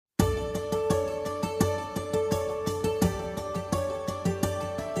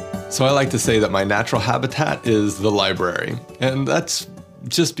So I like to say that my natural habitat is the library, and that's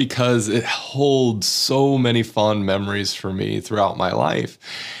just because it holds so many fond memories for me throughout my life.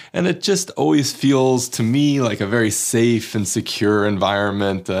 And it just always feels to me like a very safe and secure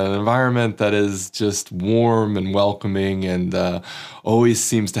environment, an environment that is just warm and welcoming and always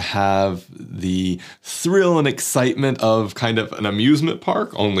seems to have the thrill and excitement of kind of an amusement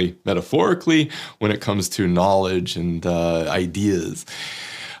park, only metaphorically, when it comes to knowledge and ideas.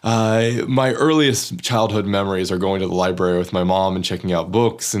 My earliest childhood memories are going to the library with my mom and checking out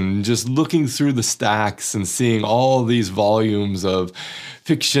books and just looking through the stacks and seeing all these volumes of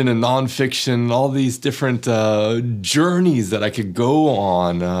fiction and nonfiction, all these different journeys that I could go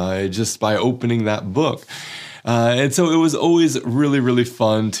on just by opening that book. And so it was always really, really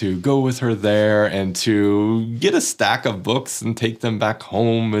fun to go with her there and to get a stack of books and take them back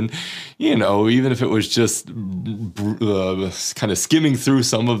home. And, you know, even if it was just kind of skimming through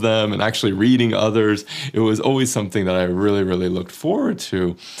some of them and actually reading others, it was always something that I really, really looked forward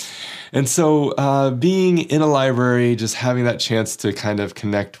to. And so being in a library, just having that chance to kind of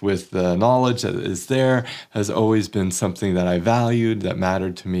connect with the knowledge that is there has always been something that I valued, that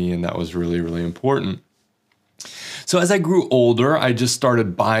mattered to me, and that was really, really important. So as I grew older, I just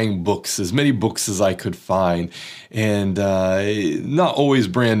started buying books, as many books as I could find. And not always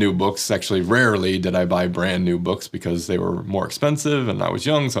brand new books. Actually, rarely did I buy brand new books because they were more expensive and I was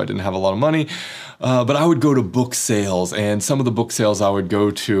young, so I didn't have a lot of money. But I would go to book sales, and some of the book sales I would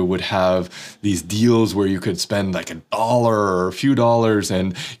go to would have these deals where you could spend like $1 or a few dollars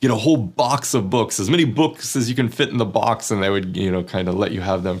and get a whole box of books, as many books as you can fit in the box, and they would, you know, kind of let you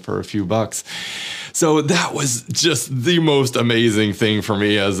have them for a few bucks. So that was just the most amazing thing for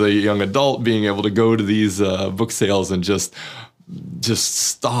me as a young adult, being able to go to these book sales and just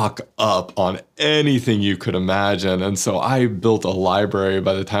stock up on anything you could imagine. And so I built a library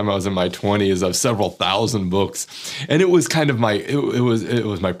by the time I was in my 20s of several thousand books. And it was kind of it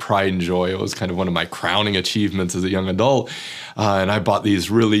was my pride and joy. It was kind of one of my crowning achievements as a young adult. And I bought these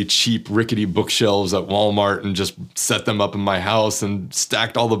really cheap, rickety bookshelves at Walmart and just set them up in my house and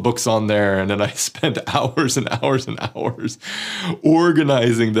stacked all the books on there. And then I spent hours and hours and hours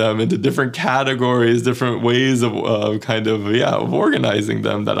organizing them into different categories, different ways of of organizing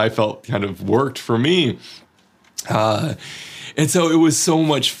them that I felt kind of worked for me. And so it was so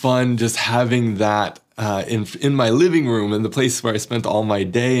much fun just having that in my living room, and the place where I spent all my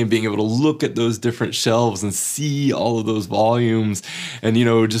day, and being able to look at those different shelves and see all of those volumes, and, you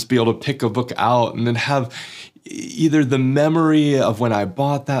know, just be able to pick a book out and then have either the memory of when I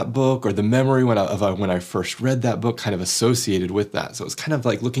bought that book or the memory when I first read that book kind of associated with that. So it's kind of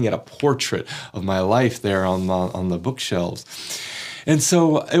like looking at a portrait of my life there on the bookshelves. And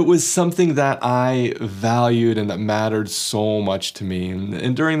so it was something that I valued and that mattered so much to me.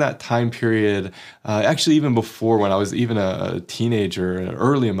 And during that time period, actually even before, when I was even a teenager,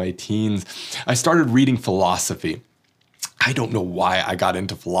 early in my teens, I started reading philosophy. I don't know why I got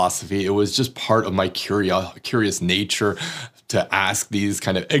into philosophy. It was just part of my curious nature to ask these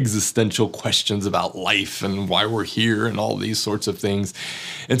kind of existential questions about life and why we're here and all these sorts of things.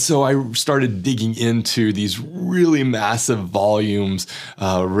 And so I started digging into these really massive volumes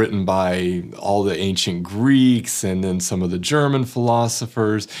written by all the ancient Greeks and then some of the German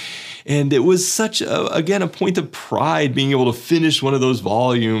philosophers. And it was such, a point of pride being able to finish one of those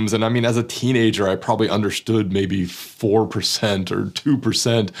volumes. And I mean, as a teenager, I probably understood maybe 4% or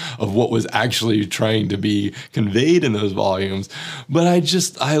 2% of what was actually trying to be conveyed in those volumes. But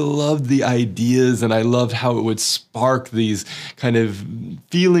I loved the ideas, and I loved how it would spark these kind of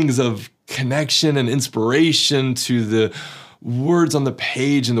feelings of connection and inspiration to the words on the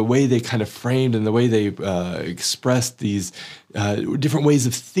page and the way they kind of framed and the way they expressed these different ways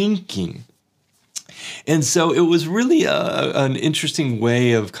of thinking. And so it was really an interesting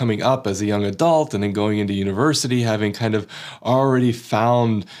way of coming up as a young adult and then going into university, having kind of already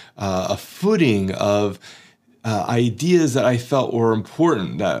found a footing of ideas that I felt were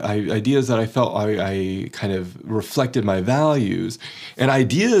important, ideas that I felt I kind of reflected my values, and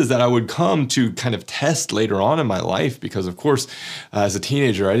ideas that I would come to kind of test later on in my life, because of course, as a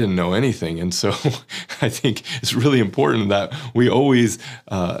teenager, I didn't know anything. And so I think it's really important that we always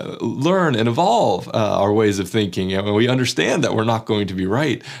learn and evolve our ways of thinking, and we understand that we're not going to be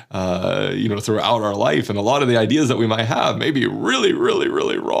right, throughout our life. And a lot of the ideas that we might have may be really, really,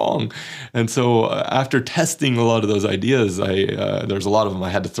 really wrong. And so after testing a lot of those ideas, there's a lot of them I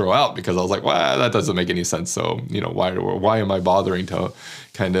had to throw out because I was like, well, that doesn't make any sense. So, why am I bothering to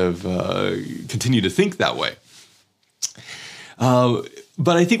kind of continue to think that way?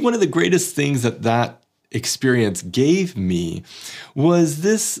 But I think one of the greatest things that experience gave me was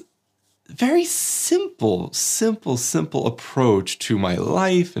this very simple approach to my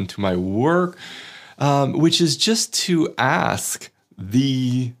life and to my work, which is just to ask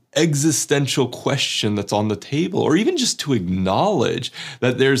the existential question that's on the table, or even just to acknowledge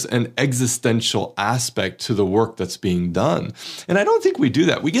that there's an existential aspect to the work that's being done. And I don't think we do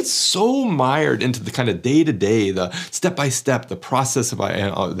that. We get so mired into the kind of day-to-day, the step-by-step, the process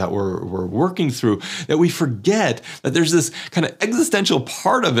that we're working through, that we forget that there's this kind of existential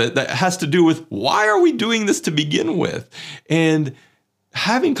part of it that has to do with, why are we doing this to begin with? And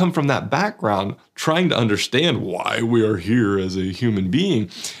having come from that background, trying to understand why we are here as a human being,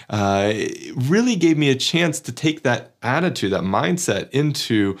 it really gave me a chance to take that attitude, that mindset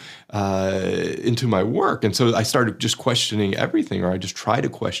into my work. And so I started just questioning everything, or I just try to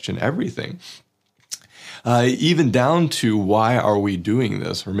question everything. Even down to, why are we doing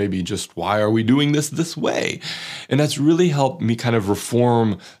this? Or maybe just, why are we doing this way? And that's really helped me kind of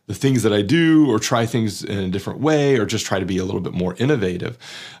reform the things that I do, or try things in a different way, or just try to be a little bit more innovative.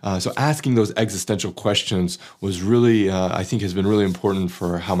 So asking those existential questions was really, I think, has been really important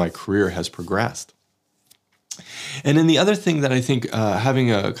for how my career has progressed. And then the other thing that I think,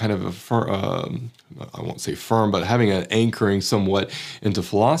 having a kind of I won't say firm, but having an anchoring somewhat into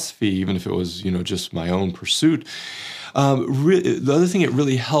philosophy, even if it was, just my own pursuit, the other thing it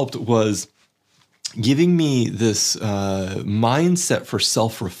really helped was giving me this mindset for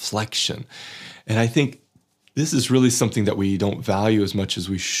self-reflection. And I think this is really something that we don't value as much as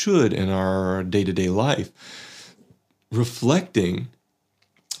we should in our day-to-day life. Reflecting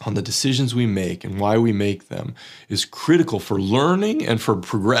on the decisions we make and why we make them is critical for learning and for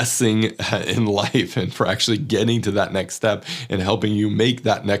progressing in life, and for actually getting to that next step and helping you make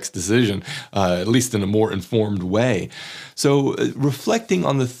that next decision, at least in a more informed way. So reflecting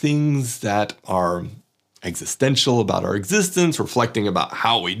on the things that are existential about our existence, reflecting about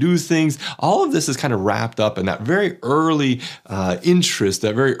how we do things, all of this is kind of wrapped up in that very early interest,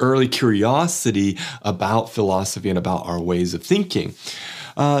 that very early curiosity about philosophy and about our ways of thinking.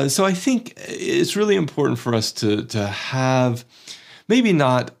 So I think it's really important for us to have maybe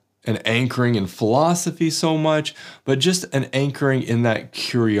not an anchoring in philosophy so much, but just an anchoring in that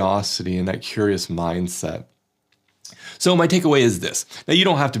curiosity and that curious mindset. So my takeaway is this. Now, you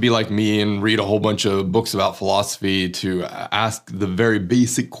don't have to be like me and read a whole bunch of books about philosophy to ask the very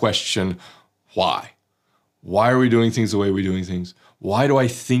basic question, why? Why are we doing things the way we're doing things? Why do I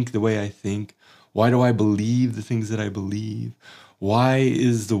think the way I think? Why do I believe the things that I believe? Why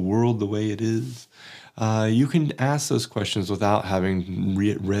is the world the way it is? You can ask those questions without having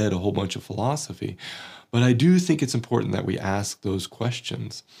read a whole bunch of philosophy. But I do think it's important that we ask those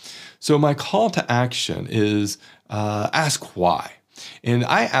questions. So my call to action is ask why. And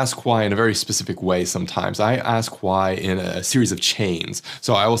I ask why in a very specific way sometimes. I ask why in a series of chains.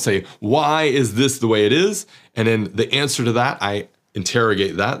 So I will say, why is this the way it is? And then the answer to that, I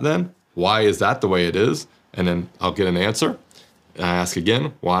interrogate that then. Why is that the way it is? And then I'll get an answer. And I ask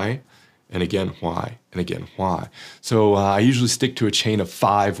again, why? And again, why? And again, why? So I usually stick to a chain of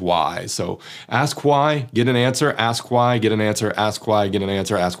 5 whys. So ask why, get an answer, ask why, get an answer, ask why, get an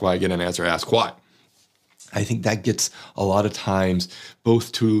answer, ask why, get an answer, ask why. I think that gets a lot of times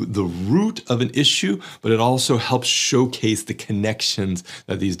both to the root of an issue, but it also helps showcase the connections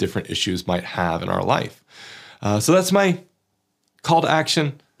that these different issues might have in our life. So that's my call to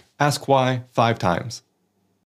action. Ask why 5 times.